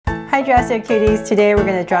Hi Drastic Cuties! Today we're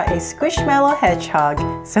going to draw a Squishmallow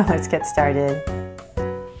hedgehog. So let's get started.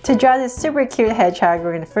 To draw this super cute hedgehog,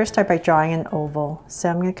 we're going to first start by drawing an oval. So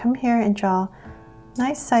I'm going to come here and draw a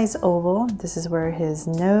nice size oval. This is where his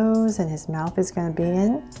nose and his mouth is going to be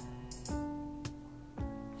in.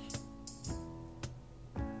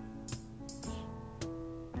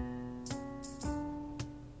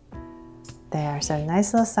 There, so a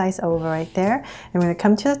nice little size oval right there. And we're going to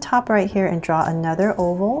come to the top right here and draw another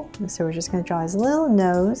oval. So we're just going to draw his little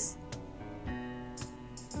nose.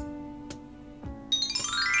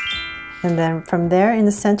 And then from there in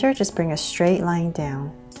the center, just bring a straight line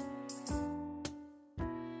down.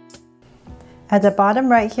 At the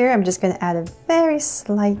bottom right here, I'm just going to add a very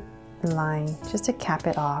slight line just to cap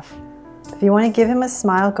it off. If you want to give him a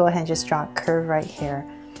smile, go ahead and just draw a curve right here.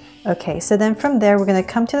 Okay, so then from there, we're going to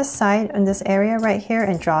come to the side in this area right here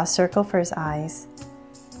and draw a circle for his eyes.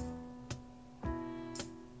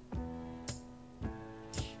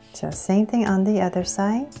 So same thing on the other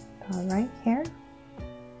side, right here.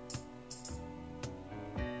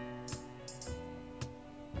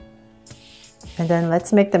 And then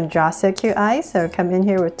let's make them draw so cute eyes. So come in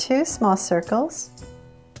here with two small circles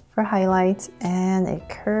for highlights and a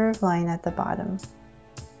curved line at the bottom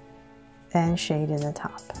and shade in the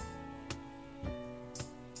top.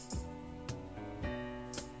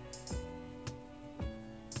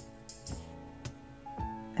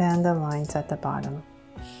 And the lines at the bottom.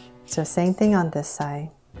 So same thing on this side.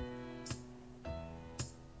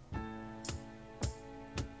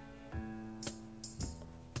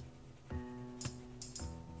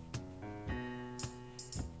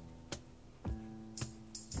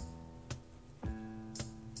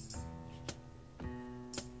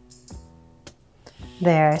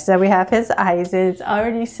 There, so we have his eyes. It's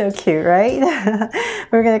already so cute, right?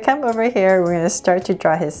 We're going to come over here. We're going to start to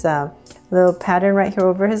draw his little pattern right here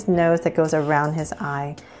over his nose that goes around his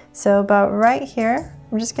eye. So about right here,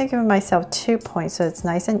 I'm just going to give myself 2 points so it's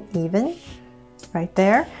nice and even right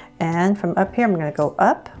there. And from up here, I'm going to go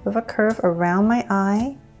up with a curve around my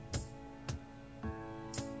eye.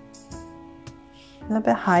 A little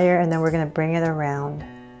bit higher, and then we're going to bring it around.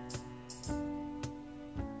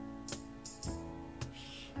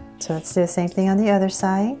 So let's do the same thing on the other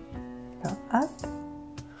side. Go up.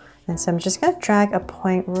 And so I'm just going to drag a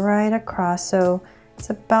point right across so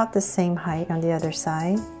it's about the same height on the other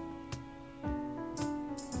side.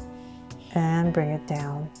 And bring it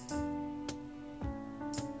down.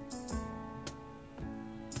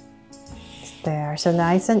 There, so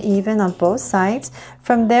nice and even on both sides.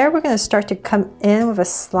 From there, we're going to start to come in with a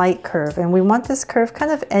slight curve, and we want this curve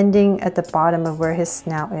kind of ending at the bottom of where his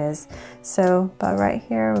snout is. So about right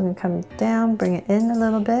here, we're going to come down, bring it in a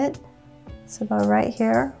little bit. So about right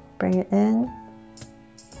here, bring it in,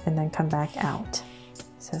 and then come back out.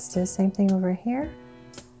 So let's do the same thing over here.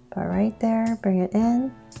 About right there, bring it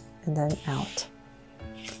in, and then out.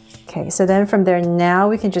 Okay, so then from there, now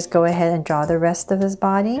we can just go ahead and draw the rest of his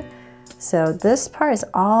body. So this part is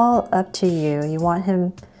all up to you. You want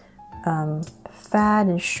him fat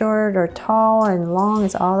and short or tall and long,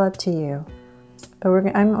 it's all up to you.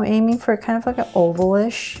 But I'm aiming for kind of like an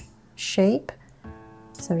ovalish shape.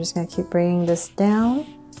 So I'm just going to keep bringing this down.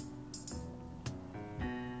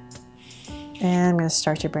 And I'm going to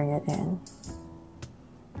start to bring it in.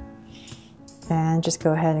 And just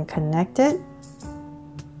go ahead and connect it.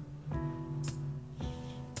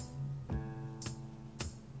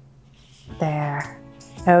 There.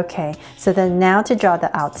 Okay, so then now to draw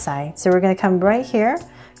the outside. So we're going to come right here,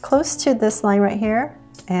 close to this line right here,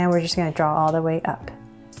 and we're just going to draw all the way up.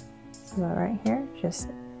 So right here,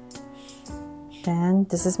 and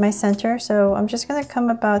this is my center. So I'm just going to come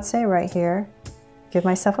about, say, right here. Give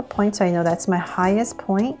myself a point so I know that's my highest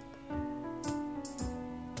point.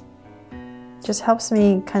 Just helps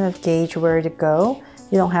me kind of gauge where to go.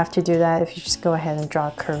 You don't have to do that if you just go ahead and draw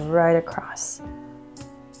a curve right across.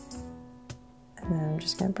 And then I'm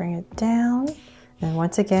just going to bring it down. And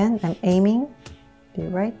once again, I'm aiming, be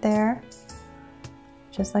right there,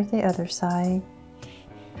 just like the other side.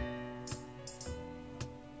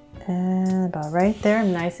 And about right there,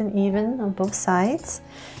 I'm nice and even on both sides.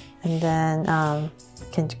 And then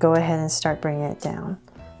can go ahead and start bringing it down.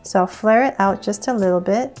 So I'll flare it out just a little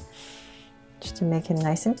bit, just to make him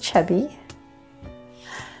nice and chubby.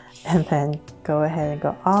 And then go ahead and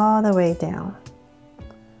go all the way down.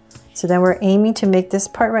 So then we're aiming to make this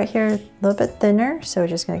part right here a little bit thinner. So we're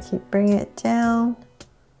just going to keep bringing it down.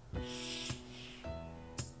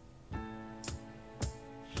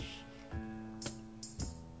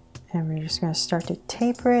 And we're just going to start to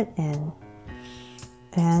taper it in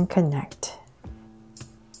and connect.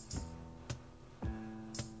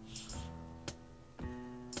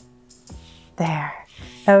 There.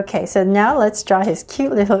 Okay, so now let's draw his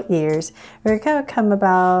cute little ears. We're gonna come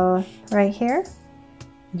about right here.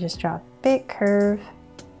 And just draw a big curve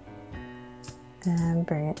and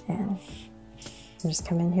bring it in. And just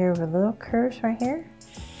come in here with little curves right here.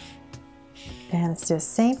 And let's do the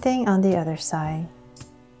same thing on the other side.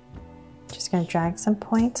 Just gonna drag some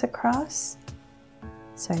points across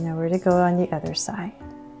so I know where to go on the other side.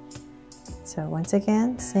 So once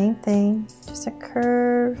again, same thing, just a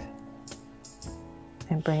curve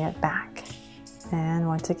and bring it back. And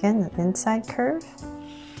once again, the inside curve.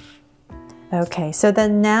 Okay, so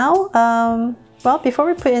then now, well, before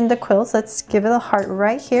we put in the quills, let's give it a heart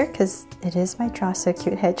right here because it is my Draw So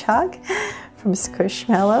Cute Hedgehog from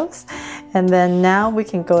Squishmallows. And then now we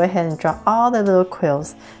can go ahead and draw all the little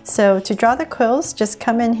quills. So to draw the quills, just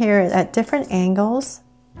come in here at different angles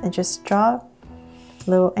and just draw a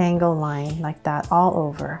little angle line like that all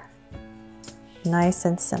over. Nice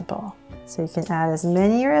and simple. So you can add as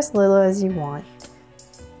many or as little as you want.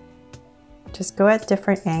 Just go at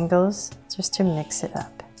different angles just to mix it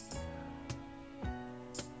up.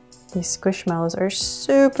 These Squishmallows are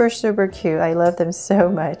super, super cute. I love them so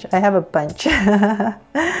much. I have a bunch.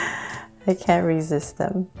 I can't resist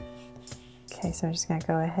them. Okay, so I'm just gonna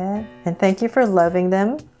go ahead and thank you for loving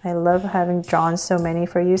them. I love having drawn so many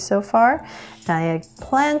for you so far. And I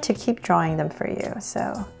plan to keep drawing them for you,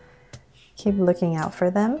 so keep looking out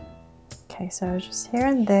for them. Okay, so just here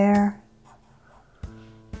and there.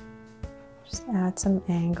 Just add some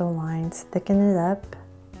angle lines, thicken it up.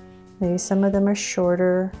 Maybe some of them are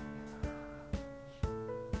shorter.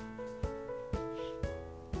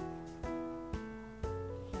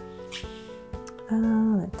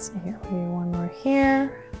 Let's see here, maybe one more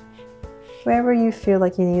here. Wherever you feel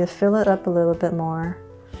like you need to fill it up a little bit more,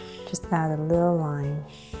 just add a little line.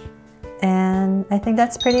 And I think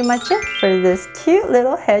that's pretty much it for this cute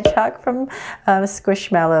little hedgehog from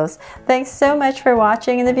Squishmallows. Thanks so much for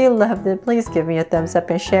watching, and if you loved it, please give me a thumbs up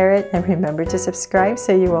and share it. And remember to subscribe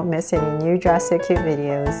so you won't miss any new Draw So Cute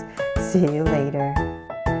videos. See you later.